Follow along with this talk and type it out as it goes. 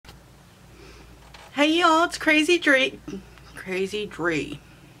Hey y'all, it's Crazy Dree.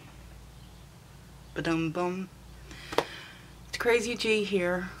 Ba-dum-bum. It's Crazy G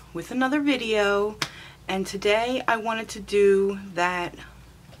here with another video, and today I wanted to do that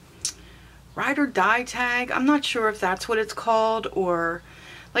ride or die tag. I'm not sure if that's what it's called, or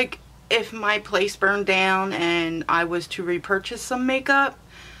like if my place burned down and I was to repurchase some makeup,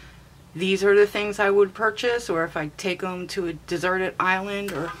 these are the things I would purchase, or if I take them to a deserted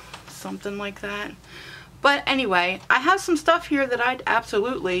island or something like that. But anyway, I have some stuff here that I'd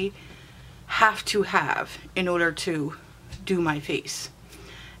absolutely have to have in order to do my face.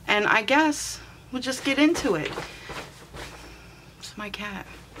 And I guess we'll just get into it. It's my cat.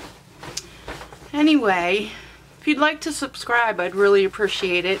 Anyway, if you'd like to subscribe, I'd really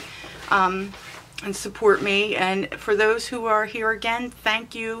appreciate it. And support me. And for those who are here again,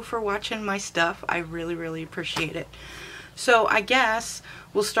 thank you for watching my stuff. I really appreciate it. So I guess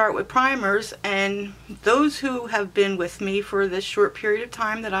we'll start with primers, and those who have been with me for this short period of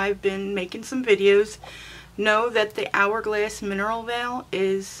time that I've been making some videos know that the Hourglass Mineral Veil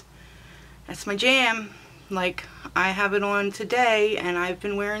that's my jam. Like, I have it on today, and I've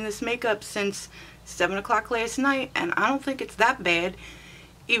been wearing this makeup since 7 o'clock last night, and I don't think it's that bad,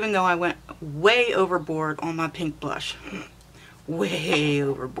 even though I went way overboard on my pink blush. Way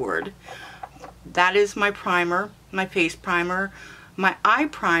overboard. That is my primer, my face primer. My eye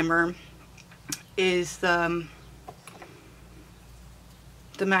primer is the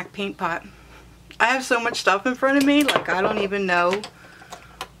MAC Paint Pot. I have so much stuff in front of me, like I don't even know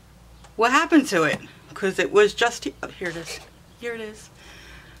what happened to it, because it was just, oh, here it is. Here it is.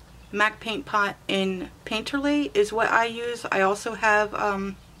 MAC Paint Pot in Painterly is what I use. I also have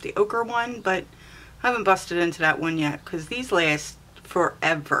the ochre one, but I haven't busted into that one yet, because these last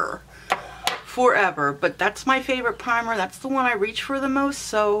forever. But that's my favorite primer. That's the one I reach for the most,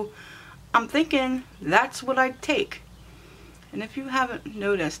 so I'm thinking that's what I'd take. And if you haven't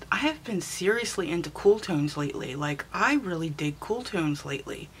noticed, I have been seriously into cool tones lately. Like, I really dig cool tones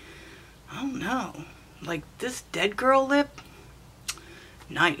lately. I don't know, like this Dead Girl lip,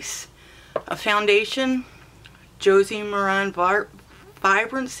 nice. A foundation, Josie Maran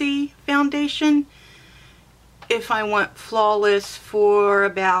Vibrancy foundation, if I want flawless for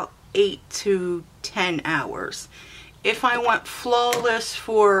about 8 to 10 hours. If I want flawless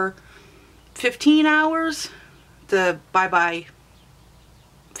for 15 hours, the Bye Bye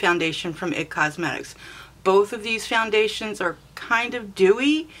foundation from IT Cosmetics. Both of these foundations are kind of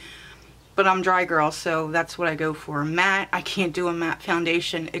dewy, but I'm dry girl, so that's what I go for. Matte, I can't do a matte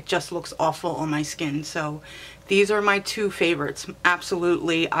foundation. It just looks awful on my skin. So these are my two favorites.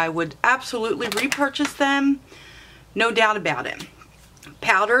 Absolutely, I would absolutely repurchase them. No doubt about it.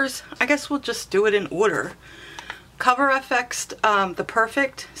 Powders, I guess we'll just do it in order. Cover FX, the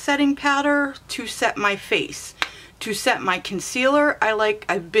Perfect Setting Powder to set my face. To set my concealer,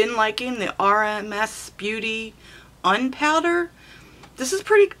 I've been liking the RMS Beauty Unpowder. This is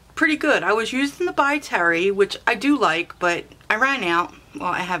pretty good. I was using the By Terry, which I do like, but I ran out. Well,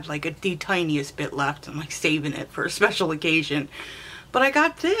 I have like the tiniest bit left. I'm like saving it for a special occasion. But I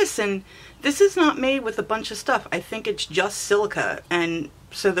got this, and this is not made with a bunch of stuff. I think it's just silica, and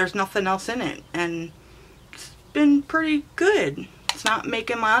so there's nothing else in it, and it's been pretty good. It's not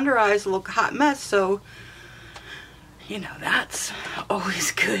making my under eyes look a hot mess, so you know, that's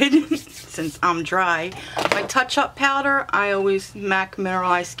always good since I'm dry. My touch-up powder, I always MAC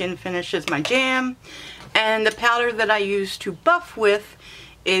Mineralized Skin Finish is my jam, and the powder that I use to buff with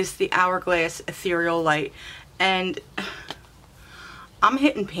is the Hourglass Ethereal Light, and I'm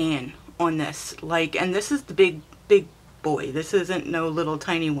hitting pan on this, like, and this is the big boy. This isn't no little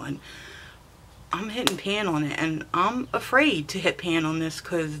tiny one. I'm hitting pan on it, and I'm afraid to hit pan on this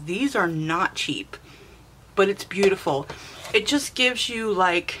because these are not cheap, but it's beautiful. It just gives you,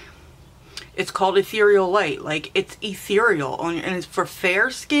 like, it's called Ethereal Light, like it's ethereal on, and it's for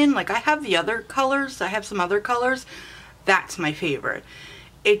fair skin. Like, I have the other colors, I have some other colors. That's my favorite.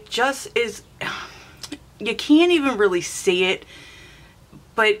 It just is, you can't even really see it,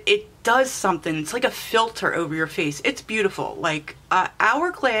 but it does something. It's like a filter over your face. It's beautiful. Like,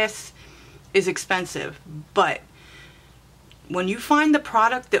 Hourglass is expensive, but when you find the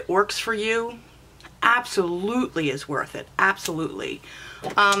product that works for you, absolutely is worth it. Absolutely.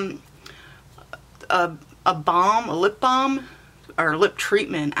 A balm, a lip balm, or lip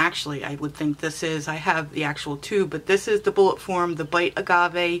treatment, actually, I would think this is. I have the actual tube, but this is the Bullet Form, the Bite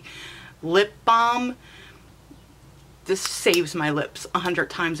Agave lip balm. This saves my lips 100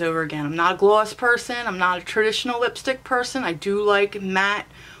 times over again. I'm not a gloss person. I'm not a traditional lipstick person. I do like matte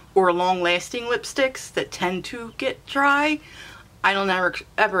or long-lasting lipsticks that tend to get dry. I don't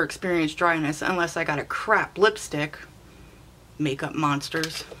ever experience dryness unless I got a crap lipstick. Makeup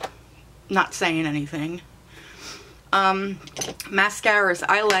monsters. Not saying anything. Mascaras,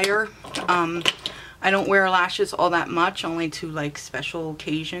 I layer. I don't wear lashes all that much, only to like special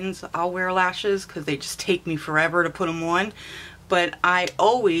occasions I'll wear lashes because they just take me forever to put them on. But I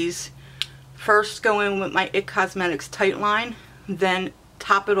always first go in with my IT Cosmetics Tight Line, then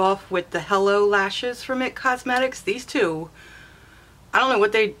top it off with the Hello lashes from IT Cosmetics. These two, I don't know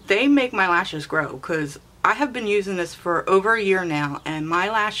what they make my lashes grow, because I have been using this for over a year now, and my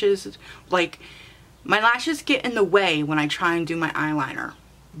lashes, like, my lashes get in the way when I try and do my eyeliner.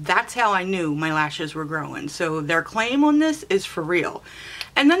 That's how I knew my lashes were growing. So their claim on this is for real.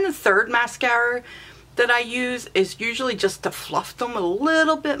 And then the third mascara that I use is usually just to fluff them a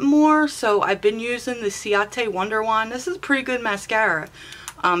little bit more. So I've been using the Ciate Wonder Wand. This is a pretty good mascara.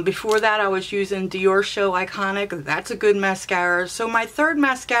 Before that I was using Dior Show Iconic. That's a good mascara. So my third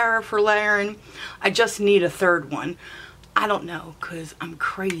mascara for layering, I just need a third one. I don't know, because I'm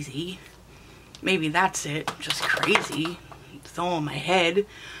crazy. Maybe that's it. Just crazy. It's all in my head.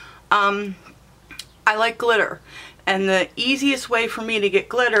 I like glitter. And the easiest way for me to get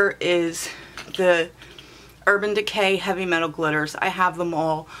glitter is the Urban Decay Heavy Metal Glitters. I have them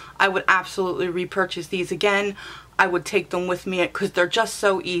all. I would absolutely repurchase these again. I would take them with me because they're just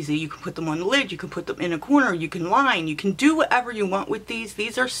so easy. You can put them on the lid, you can put them in a corner, you can line, you can do whatever you want with these.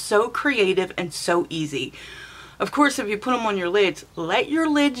 These are so creative and so easy. Of course, if you put them on your lids, let your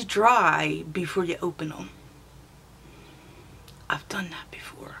lids dry before you open them. I've done that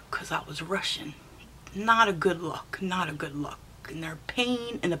before because I was rushing. Not a good look, not a good look. And they're a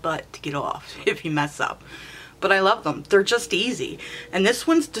pain in the butt to get off if you mess up. But I love them. They're just easy. And this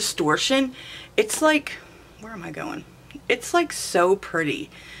one's Distortion. It's like, where am I going? It's like so pretty.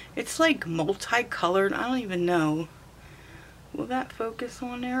 It's like multicolored. I don't even know. Will that focus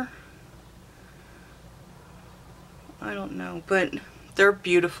on there? I don't know, but they're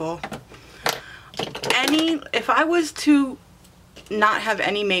beautiful. If I was to not have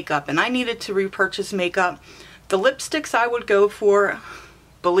any makeup and I needed to repurchase makeup, the lipsticks I would go for,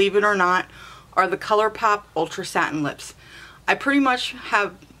 believe it or not, are the ColourPop Ultra Satin Lips. I pretty much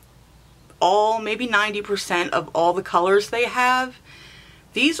have all, maybe 90% of all the colors they have.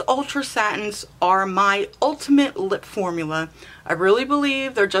 These Ultra Satins are my ultimate lip formula. I really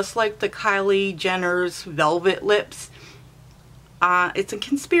believe they're just like the Kylie Jenner's Velvet Lips. It's a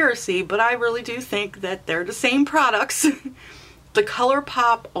conspiracy, but I really do think that they're the same products. The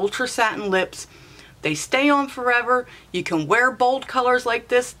ColourPop Ultra Satin Lips, they stay on forever. You can wear bold colors like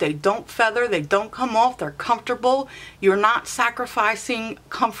this. They don't feather. They don't come off. They're comfortable. You're not sacrificing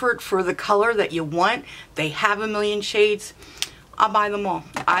comfort for the color that you want. They have a million shades. I'll buy them all.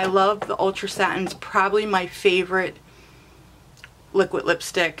 I love the Ultra Satins. Probably my favorite liquid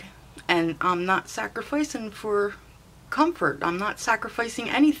lipstick. And I'm not sacrificing for comfort. I'm not sacrificing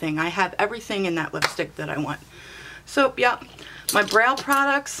anything. I have everything in that lipstick that I want. So, yeah. My brow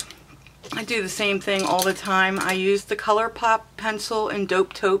products, I do the same thing all the time. I use the ColourPop pencil and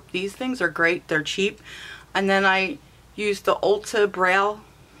Dope Taupe. These things are great. They're cheap. And then I use the Ulta Brow.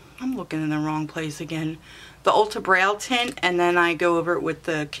 I'm looking in the wrong place again. The Ulta Brow Tint, and then I go over it with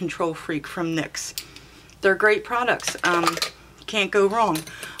the Control Freak from NYX. They're great products. Can't go wrong.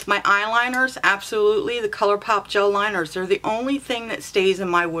 My eyeliners, absolutely. The ColourPop Gel Liners. They're the only thing that stays in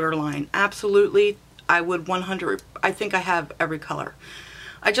my waterline. Absolutely. I would 100, I think I have every color.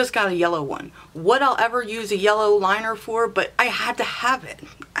 I just got a yellow one. What I'll ever use a yellow liner for, but I had to have it.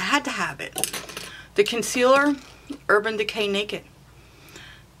 I had to have it. The concealer, Urban Decay Naked.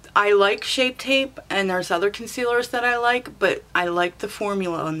 I like Shape Tape, and there's other concealers that I like, but I like the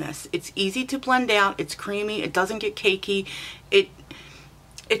formula on this. It's easy to blend out, it's creamy, it doesn't get cakey.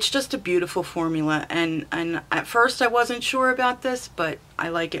 It's just a beautiful formula, and at first I wasn't sure about this, but I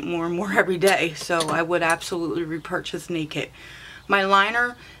like it more and more every day, so I would absolutely repurchase Naked. My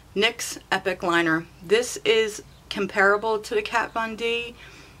liner, NYX Epic Liner. This is comparable to the Kat Von D.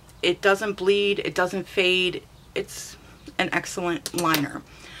 It doesn't bleed, it doesn't fade. It's an excellent liner.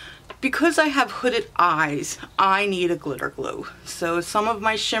 Because I have hooded eyes, I need a glitter glue. So some of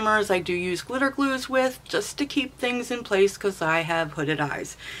my shimmers I do use glitter glues with just to keep things in place because I have hooded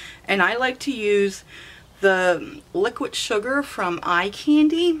eyes. And I like to use the liquid sugar from Eye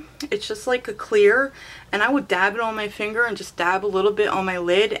Candy. It's just like a clear, and I would dab it on my finger and just dab a little bit on my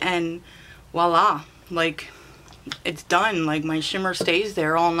lid, and voila, like it's done. Like my shimmer stays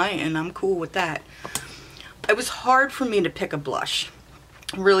there all night, and I'm cool with that. It was hard for me to pick a blush.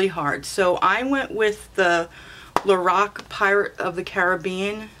 Really hard. So I went with the Lorac Pirate of the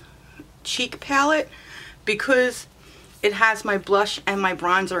Caribbean cheek palette because it has my blush and my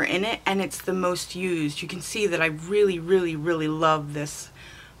bronzer in it, and it's the most used. You can see that I really, really, really love this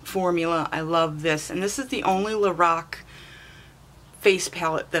formula. I love this, and this is the only Lorac face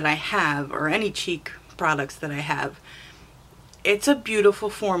palette that I have, or any cheek products that I have. It's a beautiful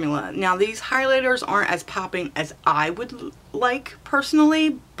formula. Now, these highlighters aren't as popping as I would like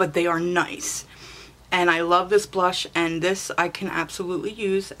personally, but they are nice. And I love this blush, and this I can absolutely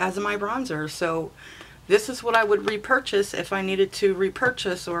use as my bronzer. So this is what I would repurchase if I needed to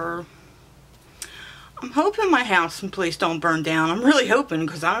repurchase. Or I'm hoping my house and place don't burn down. I'm really hoping,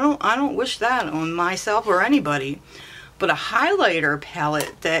 because I don't wish that on myself or anybody. But a highlighter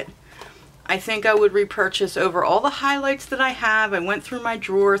palette that I think I would repurchase over all the highlights that I have. I went through my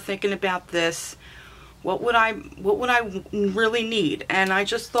drawer thinking about this. What would I really need? And I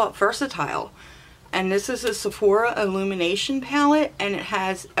just thought versatile. And this is a Sephora Illumination palette, and it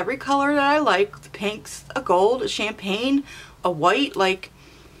has every color that I like. The pinks, a gold, a champagne, a white. Like,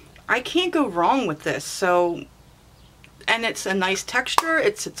 I can't go wrong with this. So, and it's a nice texture.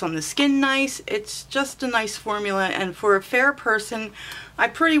 It sits on the skin nice. It's just a nice formula. And for a fair person, I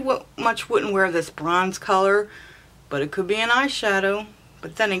pretty much wouldn't wear this bronze color, but it could be an eyeshadow.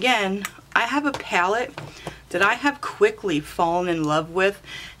 But then again, I have a palette that I have quickly fallen in love with,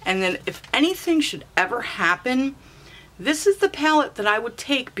 and then if anything should ever happen, this is the palette that I would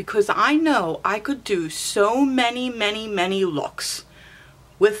take, because I know I could do so many, many, many looks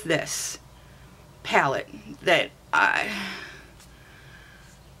with this palette that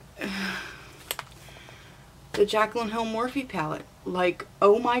the Jaclyn Hill Morphe palette, like,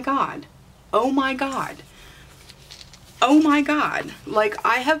 oh my god, oh my god, oh my god. Like,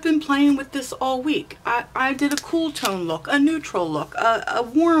 I have been playing with this all week. I did a cool tone look, a neutral look, a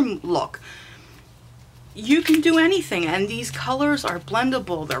warm look. You can do anything, and these colors are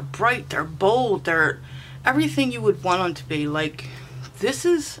blendable. They're bright, they're bold, they're everything you would want them to be. Like, this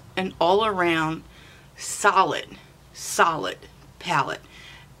is an all-around solid palette,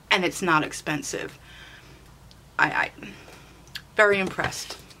 and it's not expensive. I very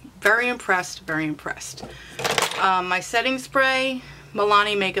impressed. Very impressed, very impressed. My setting spray,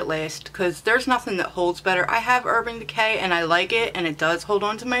 Milani Make It Last, because there's nothing that holds better. I have Urban Decay, and I like it, and it does hold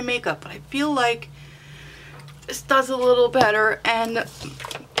on to my makeup, but I feel like this does a little better. And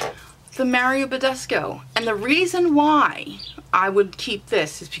the Mario Badescu. And the reason why I would keep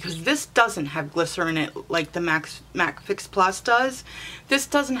this is because this doesn't have glycerin in it like the MAC Fix Plus does. This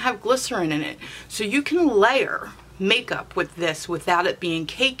doesn't have glycerin in it. So you can layer makeup with this without it being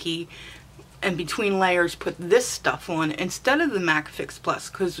cakey, and between layers put this stuff on instead of the MAC Fix Plus,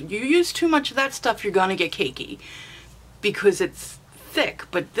 because you use too much of that stuff, you're gonna get cakey because it's thick.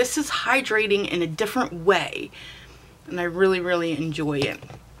 But this is hydrating in a different way, and I really, really enjoy it.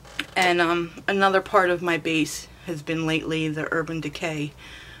 And another part of my base has been lately the Urban Decay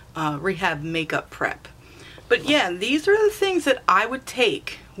Rehab Makeup Prep. But yeah, these are the things that I would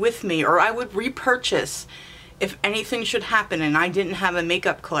take with me, or I would repurchase if anything should happen and I didn't have a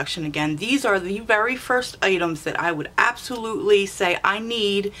makeup collection again. These are the very first items that I would absolutely say I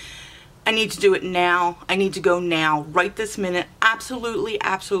need to do it now. I need to go now, right this minute. Absolutely,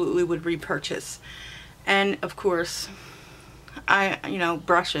 absolutely would repurchase. And of course, you know,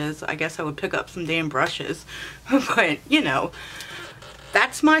 brushes. I guess I would pick up some damn brushes. But, you know,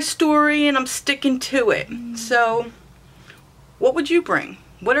 that's my story, and I'm sticking to it. So, what would you bring?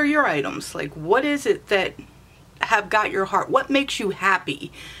 What are your items? Like, what is it that have got your heart? What makes you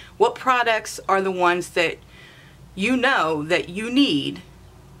happy? What products are the ones that you know that you need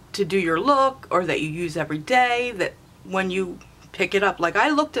to do your look, or that you use every day, that when you pick it up, like, I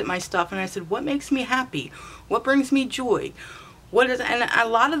looked at my stuff and I said, what makes me happy? What brings me joy? What is, and a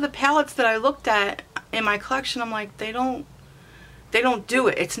lot of the palettes that I looked at in my collection, I'm like, they don't do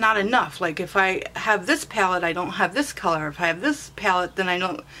it. It's not enough. Like, if I have this palette, I don't have this color. If I have this palette, then I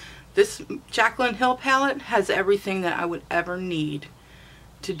don't. This Jaclyn Hill palette has everything that I would ever need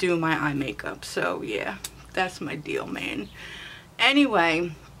to do my eye makeup. So yeah, that's my deal, man.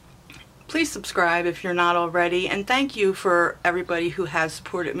 Anyway, please subscribe if you're not already, and thank you for everybody who has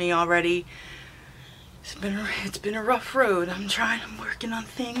supported me already. It's been a rough road. I'm working on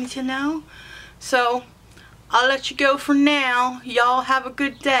things, you know. So I'll let you go for now. Y'all have a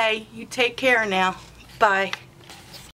good day. You take care now. Bye.